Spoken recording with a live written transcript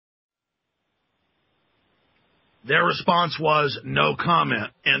Their response was no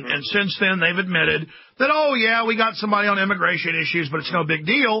comment. And since then, they've admitted that, oh, yeah, we got somebody on immigration issues, but it's no big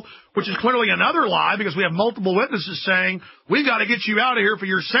deal, which is clearly another lie because we have multiple witnesses saying, we've got to get you out of here for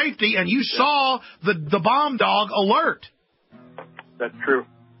your safety, and you saw the bomb dog alert. That's true.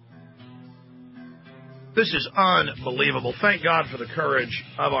 This is unbelievable. Thank God for the courage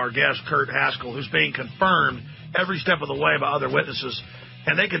of our guest, Kurt Haskell, who's being confirmed every step of the way by other witnesses.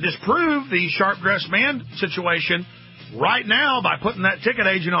 And they could disprove the sharp-dressed man situation right now by putting that ticket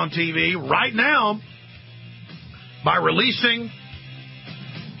agent on TV, right now by releasing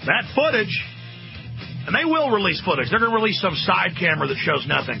that footage. And they will release footage. They're going to release some side camera that shows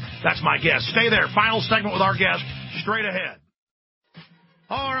nothing. That's my guess. Stay there. Final segment with our guest straight ahead.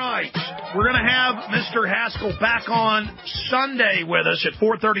 All right. We're going to have Mr. Haskell back on Sunday with us at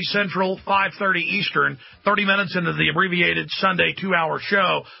 4:30 Central, 5:30 Eastern, 30 minutes into the abbreviated Sunday 2-hour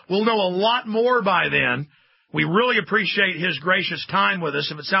show. We'll know a lot more by then. We really appreciate his gracious time with us.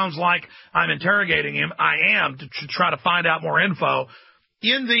 If it sounds like I'm interrogating him, I am to try to find out more info.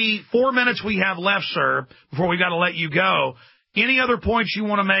 In the 4 minutes we have left, sir, before we've got to let you go, any other points you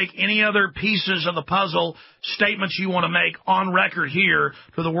want to make, any other pieces of the puzzle, statements you want to make on record here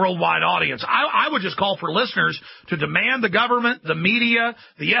to the worldwide audience? I would just call for listeners to demand the government, the media,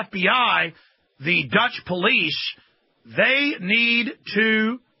 the FBI, the Dutch police, they need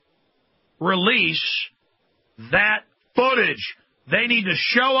to release that footage. They need to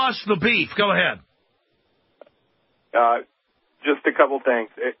show us the beef. Go ahead. Just a couple things.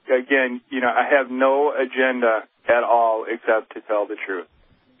 Again, I have no agenda at all except to tell the truth.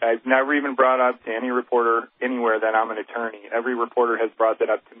 I've never even brought up to any reporter anywhere that I'm an attorney. Every reporter has brought that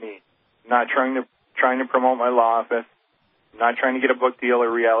up to me. I'm not trying to promote my law office. I'm not trying to get a book deal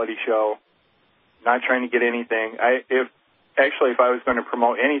or reality show. I'm not trying to get anything. If I was going to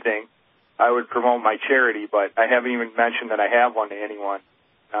promote anything, I would promote my charity, but I haven't even mentioned that I have one to anyone.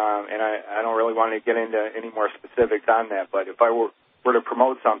 And I don't really want to get into any more specifics on that. But if I were to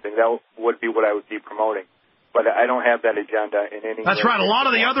promote something, that would be what I would be promoting. But I don't have that agenda in any way. That's right. A lot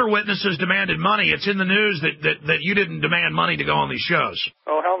of the other witnesses demanded money. It's in the news that you didn't demand money to go on these shows.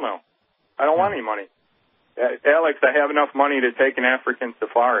 Oh, hell no. I don't want any money. Alex, I have enough money to take an African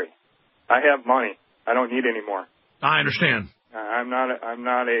safari. I have money. I don't need any more. I understand. I'm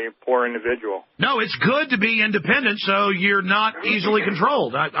not a poor individual. No, it's good to be independent so you're not easily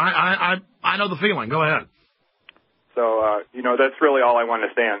controlled. I know the feeling. Go ahead. So, that's really all I want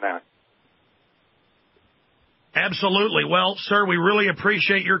to say on that. Absolutely. Well, sir, we really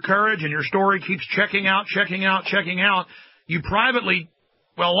appreciate your courage, and your story keeps checking out. You privately,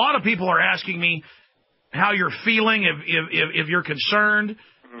 a lot of people are asking me how you're feeling, if you're concerned,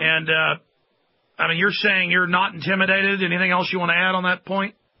 and you're saying you're not intimidated. Anything else you want to add on that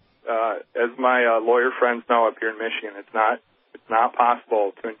point? As my lawyer friends know up here in Michigan, it's not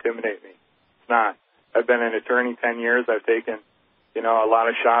possible to intimidate me. It's not. I've been an attorney 10 years. I've taken, a lot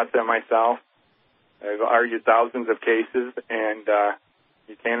of shots at myself. I've argued thousands of cases, and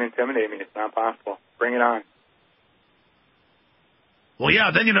you can't intimidate me. It's not possible. Bring it on. Well, yeah,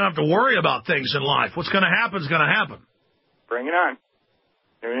 then you don't have to worry about things in life. What's going to happen is going to happen. Bring it on.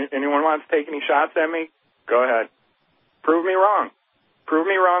 If anyone wants to take any shots at me, go ahead. Prove me wrong. Prove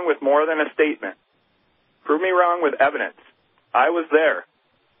me wrong with more than a statement. Prove me wrong with evidence. I was there.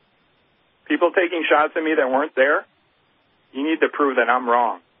 People taking shots at me that weren't there, you need to prove that I'm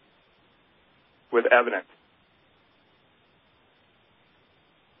wrong with evidence.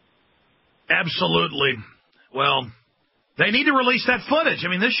 Absolutely. Well, they need to release that footage.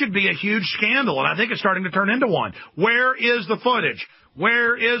 This should be a huge scandal, and I think it's starting to turn into one. Where is the footage?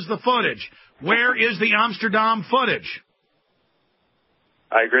 Where is the footage? Where is the Amsterdam footage?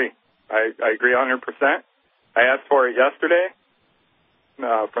 I agree. I agree 100%. I asked for it yesterday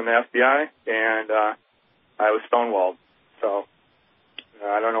from the FBI, and I was stonewalled. So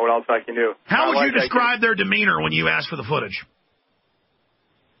I don't know what else I can do. How would you describe their demeanor when you asked for the footage?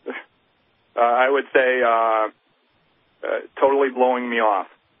 I would say totally blowing me off.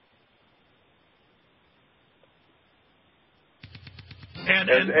 And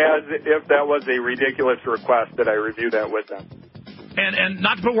as if that was a ridiculous request that I review that with them. And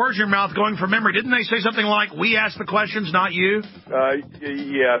not to put words in your mouth, going from memory, didn't they say something like, we asked the questions, not you?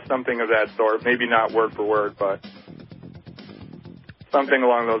 Yeah, something of that sort. Maybe not word for word, but something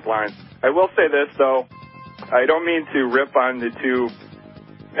along those lines. I will say this, though. I don't mean to rip on the two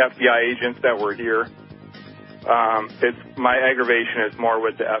FBI agents that were here. My aggravation is more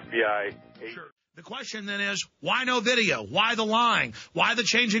with the FBI agents. Sure. The question then is, why no video? Why the lying? Why the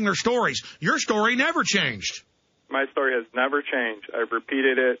changing their stories? Your story never changed. My story has never changed. I've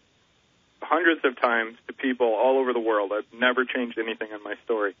repeated it hundreds of times to people all over the world. I've never changed anything on my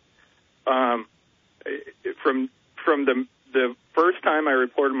story. From the first time I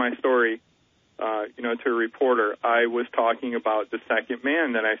reported my story, to a reporter, I was talking about the second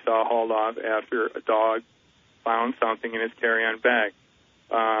man that I saw hauled off after a dog found something in his carry-on bag.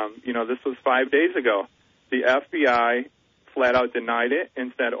 This was 5 days ago. The FBI flat out denied it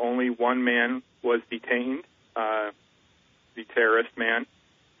and said only one man was detained, the terrorist man.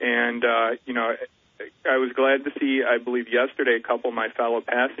 And, I was glad to see, I believe yesterday, a couple of my fellow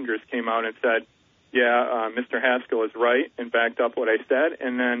passengers came out and said, Mr. Haskell is right, and backed up what I said.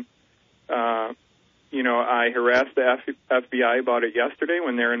 And then, I harassed the FBI about it yesterday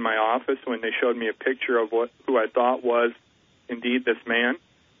when they're in my office, when they showed me a picture of who I thought was indeed this man.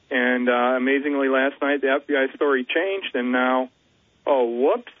 And amazingly, last night the FBI story changed, and now,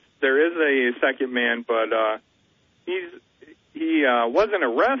 there is a second man, but he wasn't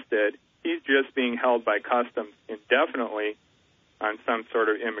arrested. He's just being held by customs indefinitely on some sort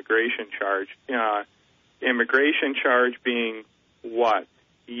of immigration charge. Immigration charge being what?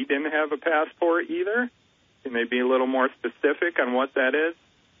 He didn't have a passport either? Can they be a little more specific on what that is?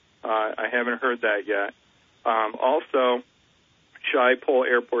 I haven't heard that yet. Also, Schiphol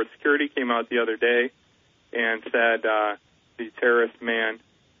Airport Security came out the other day and said the terrorist man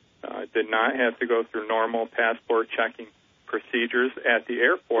did not have to go through normal passport checking procedures at the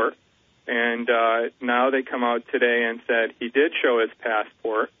airport. And now they come out today and said he did show his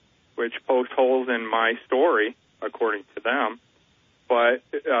passport, which pokes holes in my story, according to them. But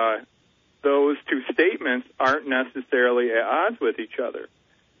those two statements aren't necessarily at odds with each other.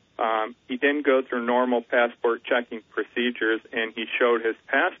 He didn't go through normal passport checking procedures, and he showed his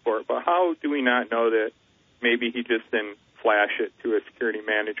passport. But how do we not know that maybe he just didn't flash it to a security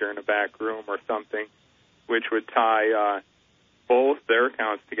manager in a back room or something, which would tie both their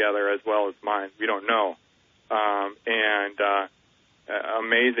accounts together as well as mine? We don't know.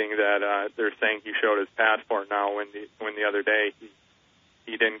 Amazing that they're saying he showed his passport now when the other day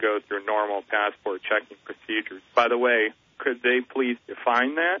he didn't go through normal passport checking procedures. By the way, could they please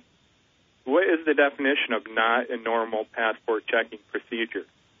define that? What is the definition of not a normal passport checking procedure?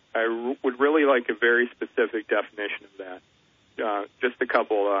 I would really like a very specific definition of that. Just a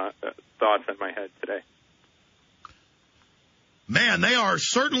couple thoughts in my head today. Man, they are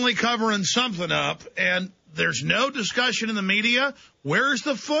certainly covering something up, and there's no discussion in the media. Where's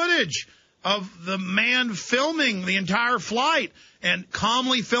the footage of the man filming the entire flight and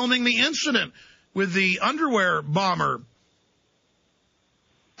calmly filming the incident with the underwear bomber?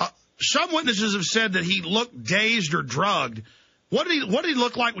 Some witnesses have said that he looked dazed or drugged. What did he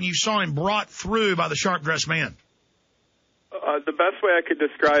look like when you saw him brought through by the sharp-dressed man? The best way I could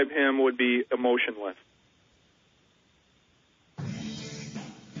describe him would be emotionless.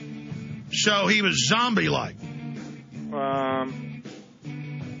 So he was zombie-like.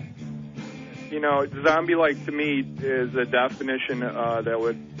 Zombie-like to me is a definition that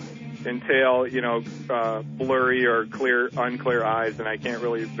would entail, blurry or unclear eyes, and I can't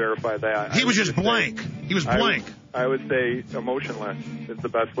really verify that. He was just blank. He was blank. I would say emotionless is the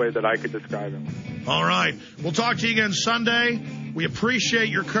best way that I could describe him. All right. We'll talk to you again Sunday. We appreciate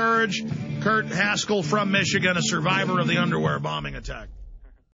your courage. Kurt Haskell from Michigan, a survivor of the underwear bombing attack.